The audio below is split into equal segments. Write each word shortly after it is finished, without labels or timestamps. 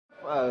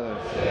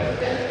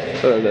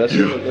Sådan, lad os se.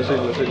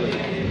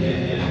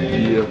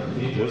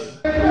 Yes.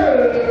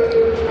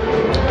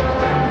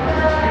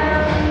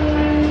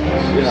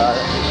 Ja.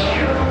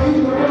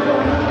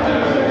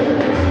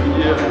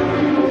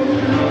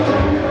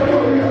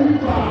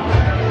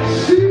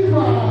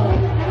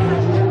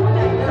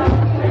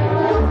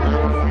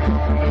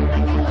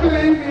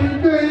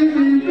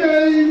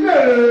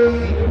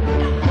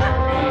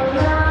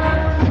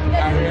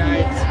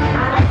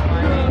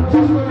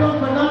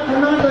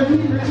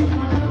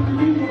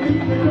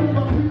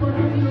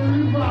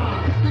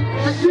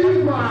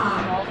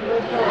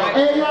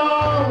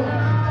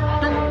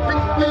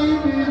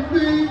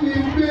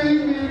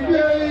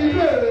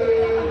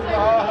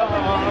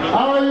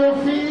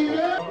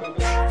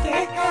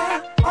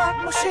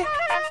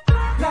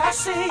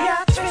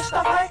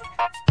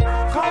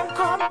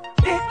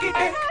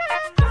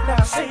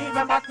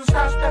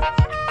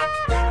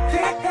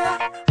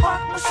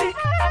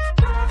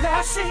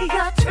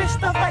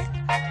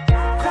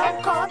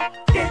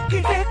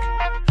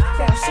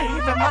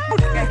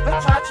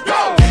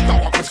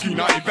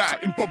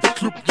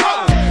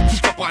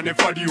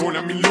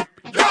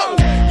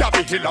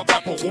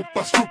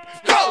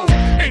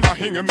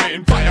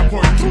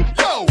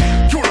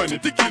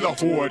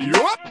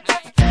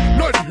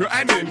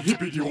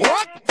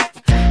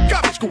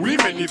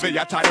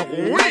 Jeg tager det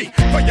roligt,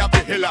 for jeg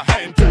vil hellere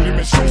have en bolig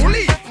med sol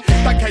i.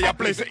 Der kan jeg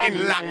blæse en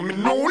lang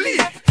menoli.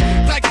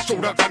 Drikke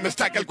sodavand med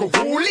stærk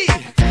alkohol i.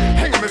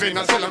 Hænger med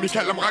venner, selvom I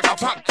kalder dem rakker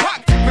pak.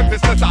 Men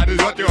hvis der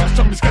startede, og det er også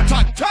som vi skal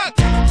tak. Det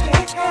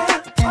er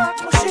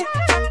rockmusik.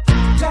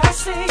 Lad os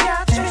se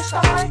jer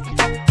twister mig.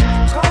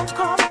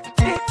 Kom,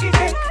 ikke.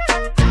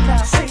 Lad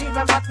os se,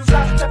 hvad magten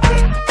største er.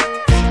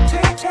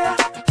 Det er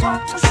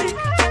rockmusik.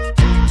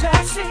 Lad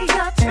os se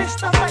jer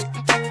twister mig.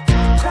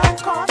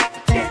 Kom,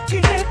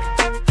 ikke.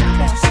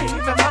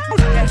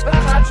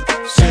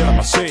 Sætter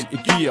mig selv i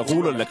gear,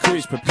 ruller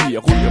lakridspapir,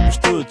 ryger på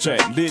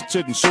stødtand, lidt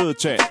til den søde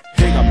tand.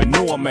 Hænger med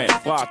nordmand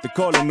fra det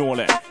kolde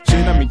Nordland.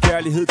 Sender min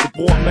kærlighed til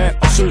bror, mand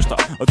og søster.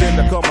 Og den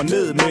der kommer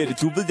ned med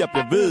det, du ved jeg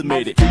bliver ved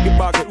med det. Ikke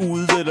bakke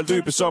ud eller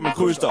løbe som en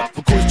kryster.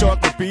 På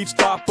krydstogt med beat,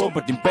 start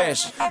bumper din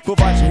bass. På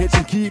vej til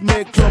Helsinki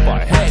med klumper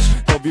af hash.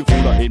 Når vi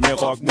ruller ind med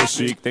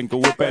rockmusik, den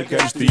gode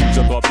balkanstil.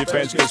 Så drop det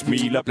falske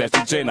smil og plads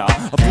dine tænder.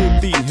 Og put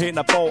dine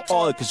hænder, hvor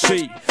øjet kan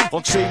se.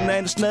 Rockscenen er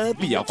en snade,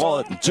 vi har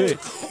røget den til. Det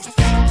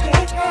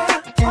er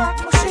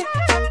rockmusik.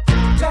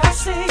 Lad os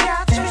se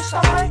jer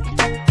twister mig.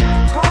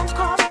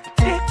 Kom,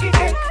 ikke.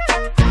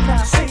 Lad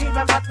os se,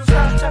 hvad magten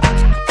største er.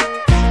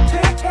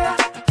 Det er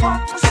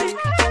rockmusik.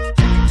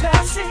 Lad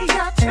os se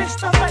jer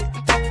twister mig.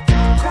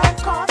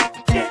 Kom,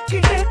 ikke.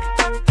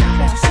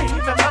 Lad os se,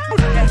 hvad magten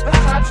største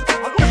er.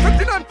 Og nu er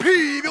 59 pi.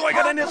 Vi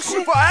rykker den her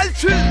skud for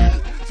altid.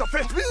 Så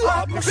fest videre.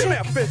 Bliv ved med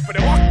at fest, for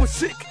det er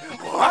rockmusik.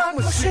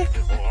 Rockmusik.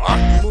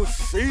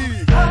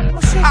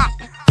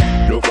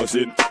 Luk os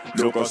ind,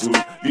 luk os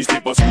ud, vi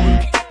slipper skud.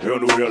 Hør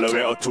nu her, lad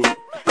være at tud.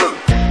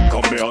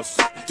 Kom med os,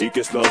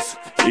 ikke slås,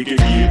 ikke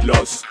giv et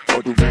los.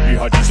 For du ved, vi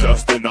har de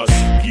største nos.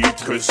 Giv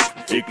et kys,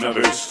 ikke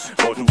nervøs.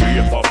 For du ved,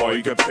 jeg får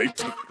ikke pæk.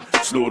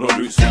 Slå dig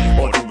løs,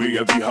 og du ved,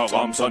 at vi har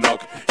ramser nok.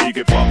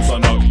 Ikke bremser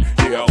nok,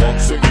 det er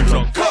rock-syng i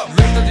flok.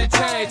 Løfter dit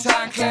tag,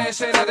 tager en klage,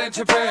 sætter den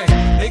tilbage.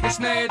 Ikke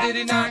snage, det er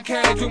din egen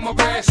kage, du må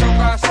bage.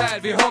 Sukker og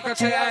salt, vi hugger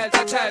til alt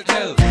er talt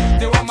med.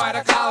 Det var mig,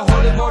 der gravede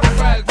hullet, hvor du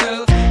faldt ned.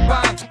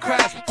 Bang,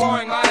 crash,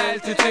 boing og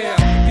alt det der.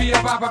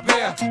 Piger, barber,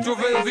 du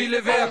ved, vi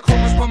leverer.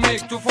 Kokos på mig,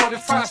 du får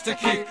det første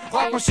kick.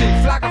 Rockmusik,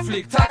 flak og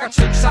flik, tak og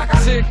tik, sak og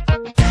tik.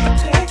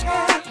 Det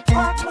er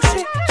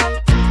rockmusik.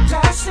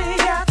 Lad os se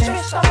jer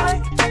twister mig.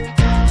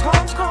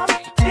 Kom,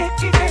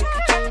 ikke.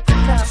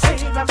 Lad os se,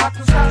 hvad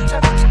magten største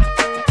er.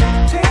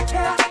 Det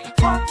er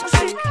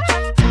rockmusik.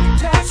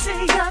 Lad os se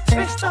jer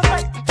twister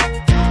mig.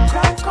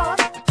 Kom,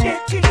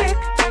 ikke.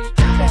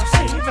 Lad os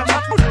se, hvad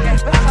magten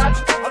største er.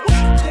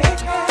 Det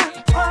er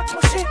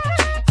rockmusik.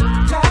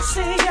 Lad os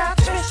se jer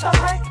twister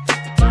mig.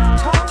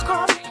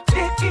 Kom,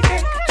 ikke.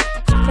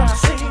 Lad os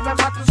se, hvad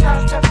magten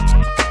største er.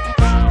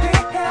 Det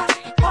er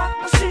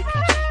rockmusik.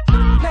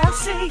 Lad os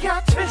se jer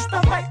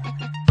twister mig.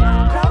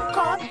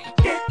 Kom,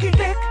 ikke.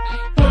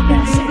 Lad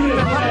os se,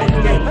 hvad magten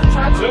største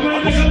er. We're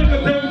going to look at the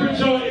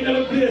temperature in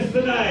the place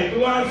tonight. We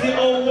want to see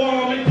how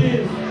warm it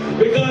is.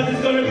 Because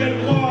it's going to get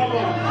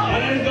warmer. And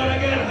then it's going to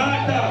get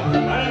hotter.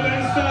 And it's going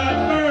to start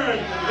burn.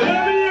 Let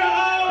me hear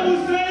all who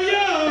say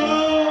yo.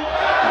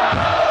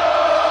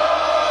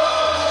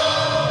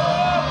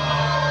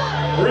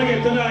 Reggae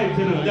tonight,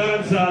 you know,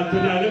 dancehall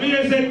tonight. Let me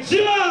hear say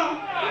Chilla.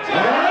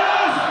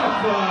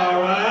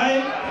 Rastafari.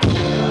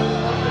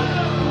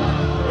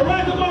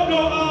 Right about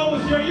now,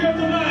 hours, you're here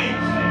tonight.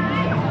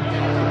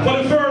 For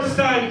the first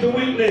time to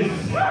witness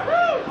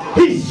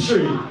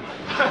history.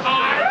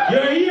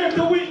 You're here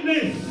to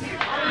witness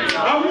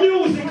a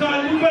musical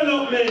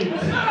development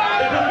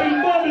that has been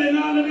bubbling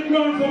under the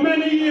ground for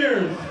many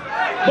years.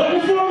 But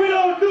before we